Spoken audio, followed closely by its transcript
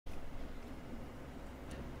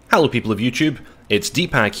Hello people of YouTube, it's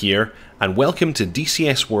Deepak here, and welcome to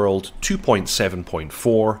DCS World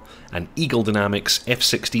 2.7.4 and Eagle Dynamics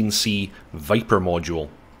F-16C Viper module.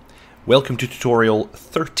 Welcome to tutorial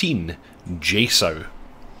 13, JSOW.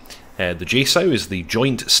 The JSOW is the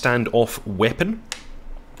Joint Standoff Weapon.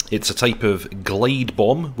 It's a type of glide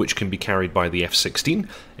bomb which can be carried by the F-16.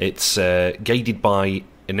 It's guided by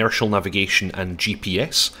inertial navigation and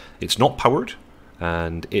GPS. It's not powered,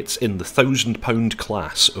 and it's in the 1,000-pound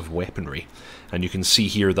class of weaponry. And you can see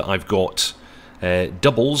here that I've got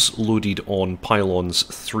doubles loaded on pylons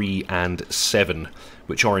 3 and 7,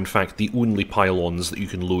 which are in fact the only pylons that you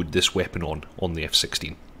can load this weapon on the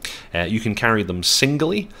F-16. You can carry them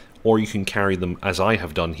singly, or you can carry them, as I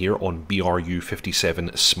have done here, on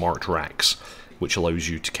BRU-57 smart racks, which allows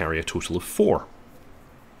you to carry a total of 4.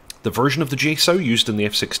 The version of the JSOW used in the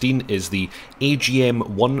F-16 is the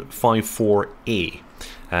AGM-154A.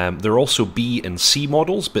 There are also B and C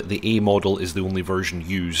models, but the A model is the only version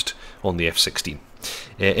used on the F-16.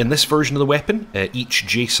 In this version of the weapon, each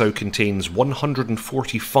JSOW contains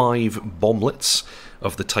 145 bomblets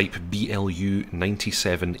of the type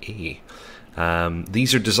BLU-97A.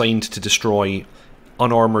 These are designed to destroy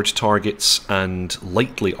unarmoured targets and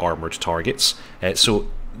lightly armoured targets,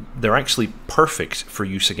 so they're actually perfect for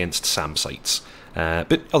use against SAM sites,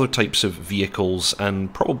 but other types of vehicles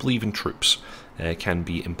and probably even troops can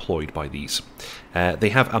be employed by these. They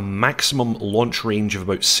have a maximum launch range of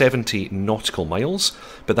about 70 nautical miles,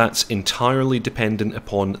 but that's entirely dependent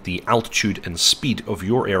upon the altitude and speed of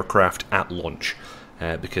your aircraft at launch,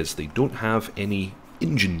 because they don't have any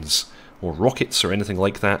engines or rockets or anything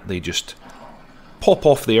like that. They just pop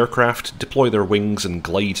off the aircraft, deploy their wings and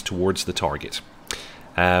glide towards the target.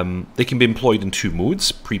 They can be employed in 2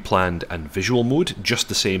 modes, pre-planned and visual mode, just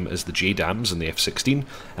the same as the JDAMs in the F-16,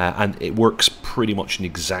 and it works pretty much in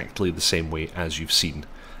exactly the same way as you've seen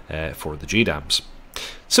for the JDAMs.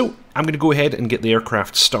 So I'm going to go ahead and get the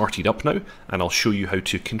aircraft started up now, and I'll show you how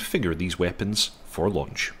to configure these weapons for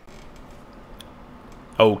launch.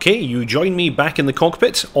 Okay, you join me back in the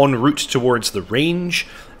cockpit, en route towards the range.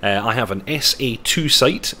 I have an SA-2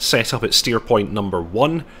 sight set up at steer point number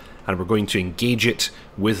 1, and we're going to engage it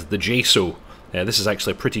with the JSOW. This is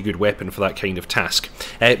actually a pretty good weapon for that kind of task.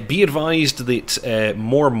 Be advised that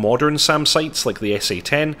more modern SAM sites, like the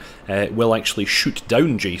SA-10, will actually shoot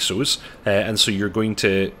down JSOWs, and so you're going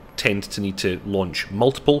to tend to need to launch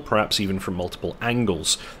multiple, perhaps even from multiple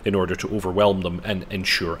angles, in order to overwhelm them and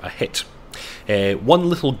ensure a hit. One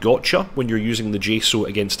little gotcha when you're using the JSOW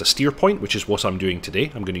against a steer point, which is what I'm doing today.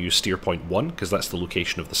 I'm going to use steer point 1 because that's the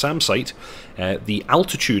location of the SAM site. The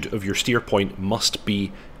altitude of your steer point must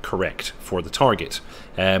be correct for the target.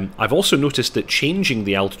 I've also noticed that changing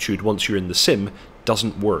the altitude once you're in the sim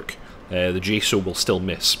doesn't work. The JSOW will still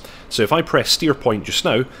miss. So if I press steer point just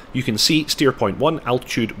now, you can see steer point 1,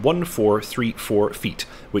 altitude 1434 feet,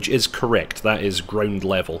 which is correct. That is ground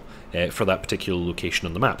level for that particular location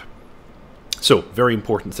on the map. So, very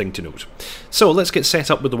important thing to note. So, let's get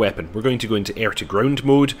set up with the weapon. We're going to go into air-to-ground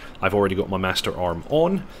mode. I've already got my master arm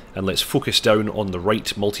on, and let's focus down on the right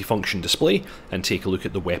multifunction display and take a look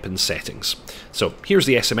at the weapon settings. So, here's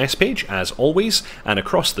the SMS page, as always, and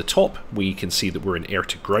across the top we can see that we're in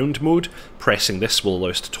air-to-ground mode. Pressing this will allow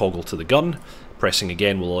us to toggle to the gun. Pressing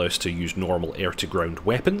again will allow us to use normal air-to-ground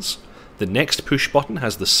weapons. The next push button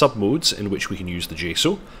has the sub-modes in which we can use the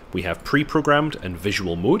JSOW. We have pre-programmed and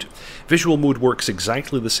visual mode. Visual mode works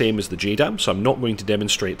exactly the same as the JDAM, so I'm not going to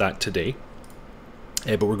demonstrate that today.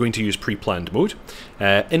 But we're going to use pre-planned mode.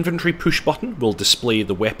 Inventory push button will display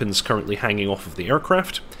the weapons currently hanging off of the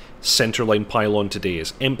aircraft. Centerline pylon today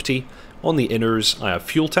is empty. On the inners I have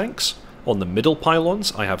fuel tanks. On the middle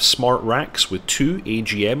pylons I have smart racks with 2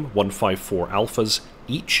 AGM-154 alphas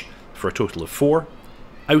each, for a total of 4.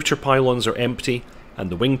 Outer pylons are empty, and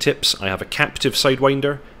the wingtips I have a captive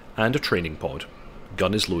sidewinder and a training pod.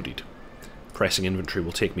 Gun is loaded. Pressing inventory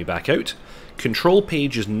will take me back out. Control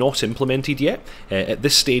page is not implemented yet. At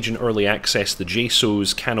this stage in early access, the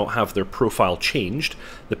JSOWs cannot have their profile changed.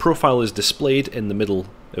 The profile is displayed in the middle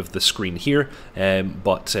of the screen here,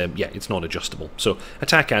 but yeah, it's not adjustable. So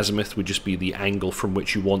attack azimuth would just be the angle from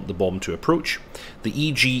which you want the bomb to approach. The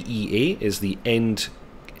EGEA is the end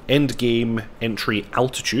game entry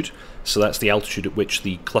altitude, so that's the altitude at which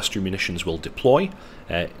the cluster munitions will deploy,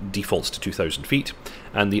 defaults to 2,000 feet,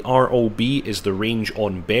 and the ROB is the range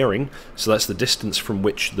on bearing, so that's the distance from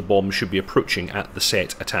which the bomb should be approaching at the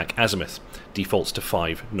set attack azimuth, defaults to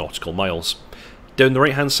 5 nautical miles. Down the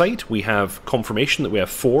right hand side we have confirmation that we have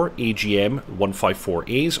 4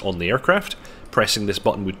 AGM-154As on the aircraft. Pressing this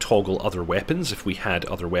button would toggle other weapons if we had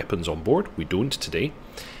other weapons on board. We don't today.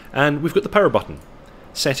 And we've got the power button.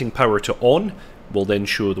 Setting power to on will then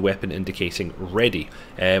show the weapon indicating ready.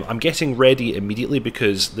 I'm getting ready immediately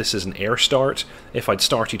because this is an air start. If I'd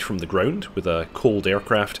started from the ground with a cold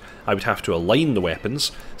aircraft, I would have to align the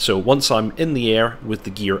weapons. So once I'm in the air with the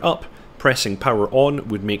gear up, pressing power on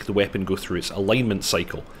would make the weapon go through its alignment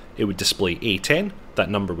cycle. It would display A10, that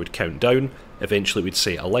number would count down, eventually it would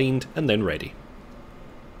say aligned and then ready.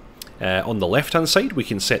 On the left hand side we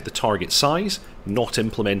can set the target size, not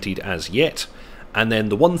implemented as yet. And then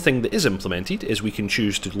the one thing that is implemented is we can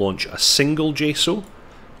choose to launch a single JSOW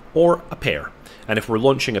or a pair. And if we're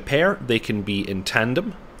launching a pair, they can be in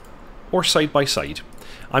tandem or side by side.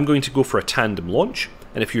 I'm going to go for a tandem launch,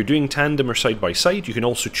 and if you're doing tandem or side by side, you can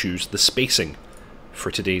also choose the spacing.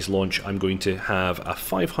 For today's launch, I'm going to have a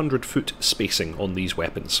 500-foot spacing on these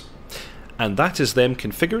weapons. And that is them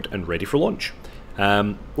configured and ready for launch.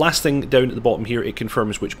 Last thing down at the bottom here, it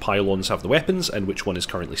confirms which pylons have the weapons and which one is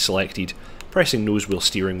currently selected. Pressing nose wheel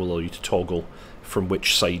steering will allow you to toggle from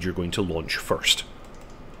which side you're going to launch first.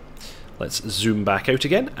 Let's zoom back out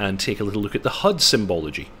again and take a little look at the HUD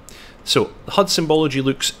symbology. So the HUD symbology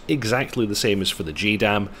looks exactly the same as for the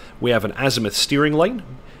JDAM. We have an azimuth steering line.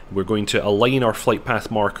 We're going to align our flight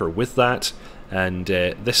path marker with that, and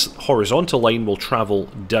this horizontal line will travel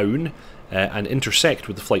down and intersect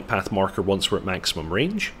with the flight path marker once we're at maximum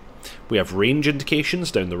range. We have range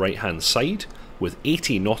indications down the right hand side with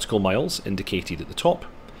 80 nautical miles indicated at the top.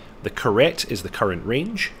 The caret is the current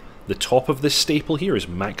range. The top of this staple here is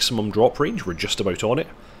maximum drop range, we're just about on it.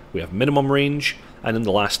 We have minimum range, and then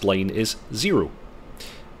the last line is 0.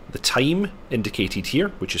 The time indicated here,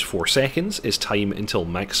 which is 4 seconds, is time until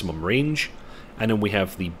maximum range. And then we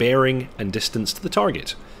have the bearing and distance to the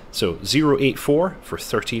target. So 084 for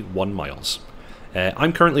 31 miles.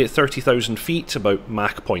 I'm currently at 30,000 feet, about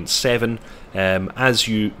Mach 0.7. As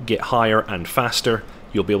you get higher and faster,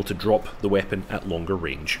 you'll be able to drop the weapon at longer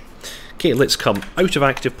range. Okay, let's come out of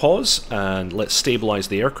active pause and let's stabilise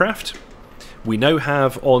the aircraft. We now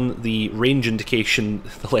have on the range indication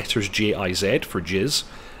the letters JIZ for JIZ,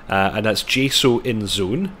 and that's JSOW in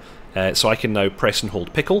zone. So I can now press and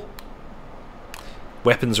hold pickle.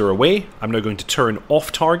 Weapons are away. I'm now going to turn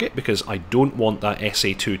off target because I don't want that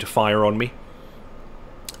SA2 to fire on me.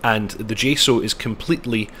 And the JSOW is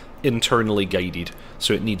completely internally guided,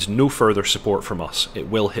 so it needs no further support from us. It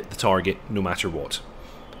will hit the target no matter what.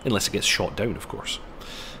 Unless it gets shot down, of course.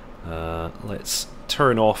 Let's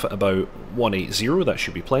turn off at about 180, that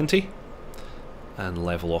should be plenty. And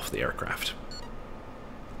level off the aircraft.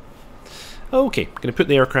 Okay, I'm going to put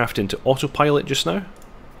the aircraft into autopilot just now.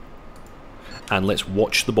 And let's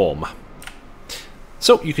watch the bomb.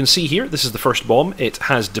 So you can see here, this is the first bomb. It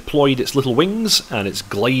has deployed its little wings and it's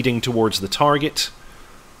gliding towards the target.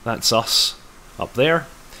 That's us up there.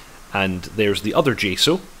 And there's the other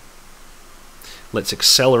JSOW. Let's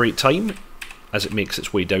accelerate time as it makes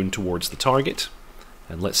its way down towards the target.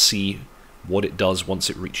 And let's see what it does once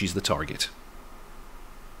it reaches the target.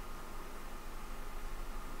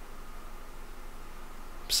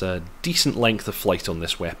 It's a decent length of flight on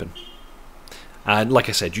this weapon. And like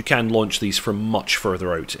I said, you can launch these from much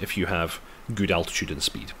further out if you have good altitude and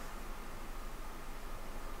speed.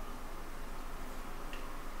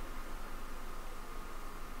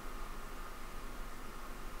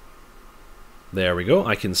 There we go,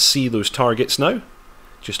 I can see those targets now,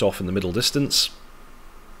 just off in the middle distance.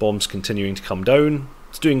 Bomb's continuing to come down.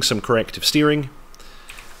 It's doing some corrective steering.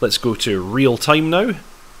 Let's go to real time now.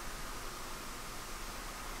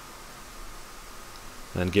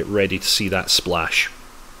 And get ready to see that splash.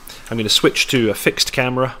 I'm going to switch to a fixed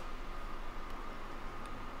camera.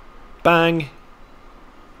 Bang!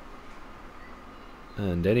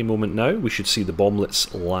 And any moment now we should see the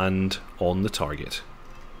bomblets land on the target.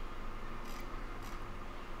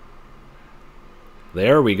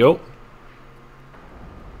 There we go.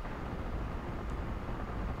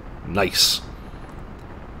 Nice.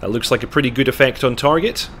 That looks like a pretty good effect on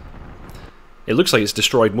target. It looks like it's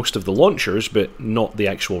destroyed most of the launchers, but not the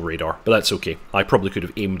actual radar. But that's okay. I probably could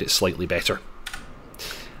have aimed it slightly better.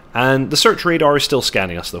 And the search radar is still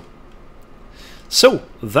scanning us, though. So,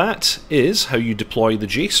 that is how you deploy the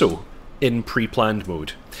JSOW in pre-planned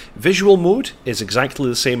mode. Visual mode is exactly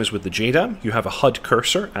the same as with the JDAM. You have a HUD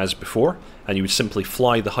cursor, as before, and you would simply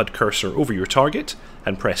fly the HUD cursor over your target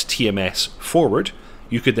and press TMS forward.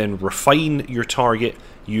 You could then refine your target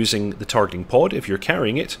using the targeting pod if you're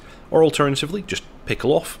carrying it, or alternatively just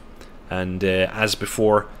pickle off, and as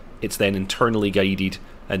before it's then internally guided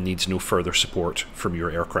and needs no further support from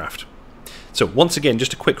your aircraft. So once again,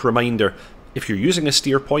 just a quick reminder, If you're using a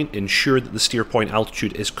steer point, ensure that the steer point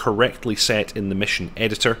altitude is correctly set in the mission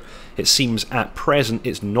editor. It seems at present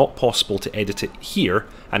it's not possible to edit it here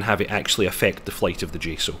and have it actually affect the flight of the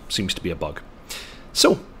JSOW. Seems to be a bug.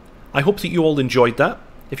 So, I hope that you all enjoyed that.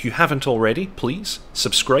 If you haven't already, please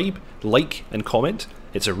subscribe, like and comment.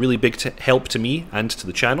 It's a really big help to me and to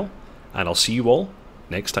the channel, and I'll see you all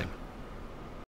next time.